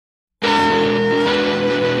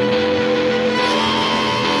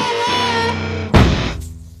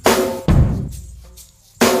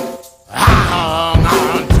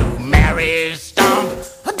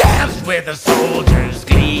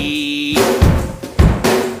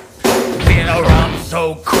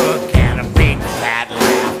so crook and a big fat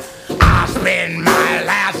laugh. I spent my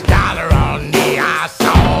last dollar on the I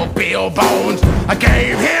saw Bill Bones. I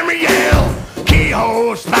gave him a yell,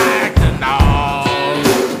 keyhole spiked and all,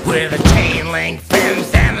 with a chain link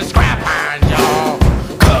fence and a scrap iron jaw,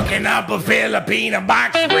 cooking up a Filipino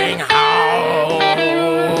box spring hog,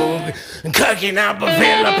 cooking up a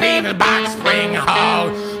Filipino box spring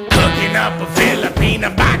hog, cooking up a Filipino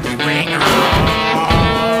box spring hog.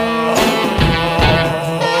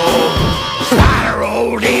 Spider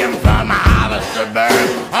rolled in from a hollow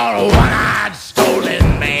suburb on a one-eyed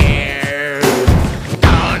stolen mare,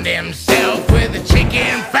 donned himself with a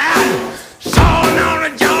chicken fat, sawing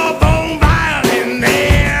on a jawbone violin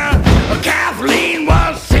there. Kathleen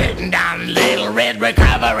was sitting down a little red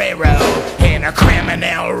recovery road in a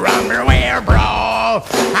criminal underwear brawl.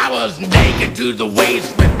 I was naked to the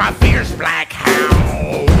waist with my fierce black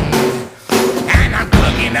hound, and I'm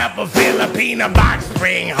cooking up a Filipino box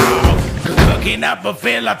spring hog, cooking up a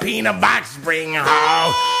Filipino box spring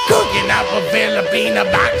hog, cooking up a Filipino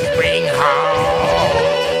box spring hog.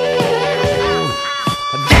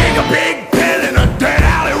 I dig a big pit in a dirt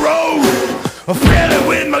alley road, I fill it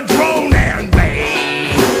with my drone and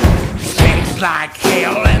blade. Stinks like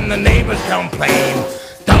hell and the neighbors complain.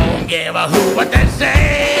 Don't give a hoot what they say.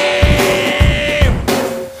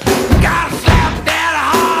 Gotta slap that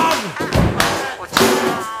hog,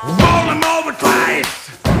 roll him over twice.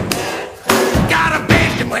 Gotta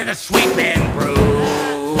baste him with a sweeping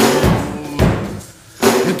broom.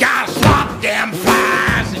 Gotta swap them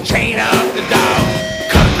flies and chain up the dog.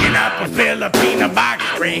 Cooking up a Filipino box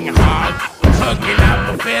spring hog, cooking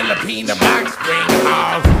up a Filipino box spring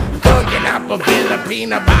hog, cooking up a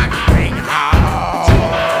Filipino box spring hog.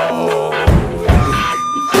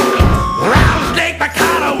 Rattlesnake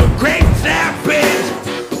Mikado with great sappage,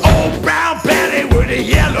 old brown Betty with a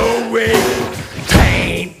yellow wig,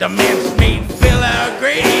 taint the mincemeat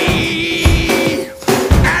filigree,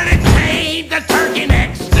 and it taint the turkey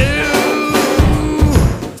neck stew,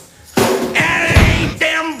 and it ain't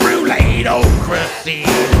them brulee okra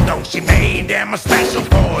seeds, though she made them special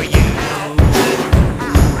for you.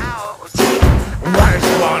 Worst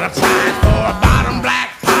one applied for a bottom black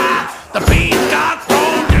pie, the beans got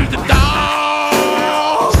thrown to the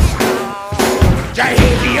dogs.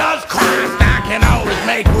 Jesus Christ, I can always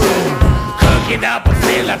make room, cooking up a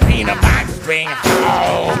Filipino box spring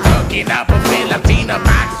hog, cooking up a Filipino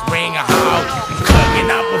box spring hog, cooking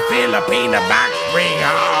up a Filipino box spring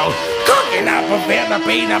hog, cooking up a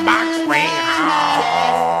Filipino box spring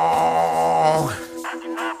hog.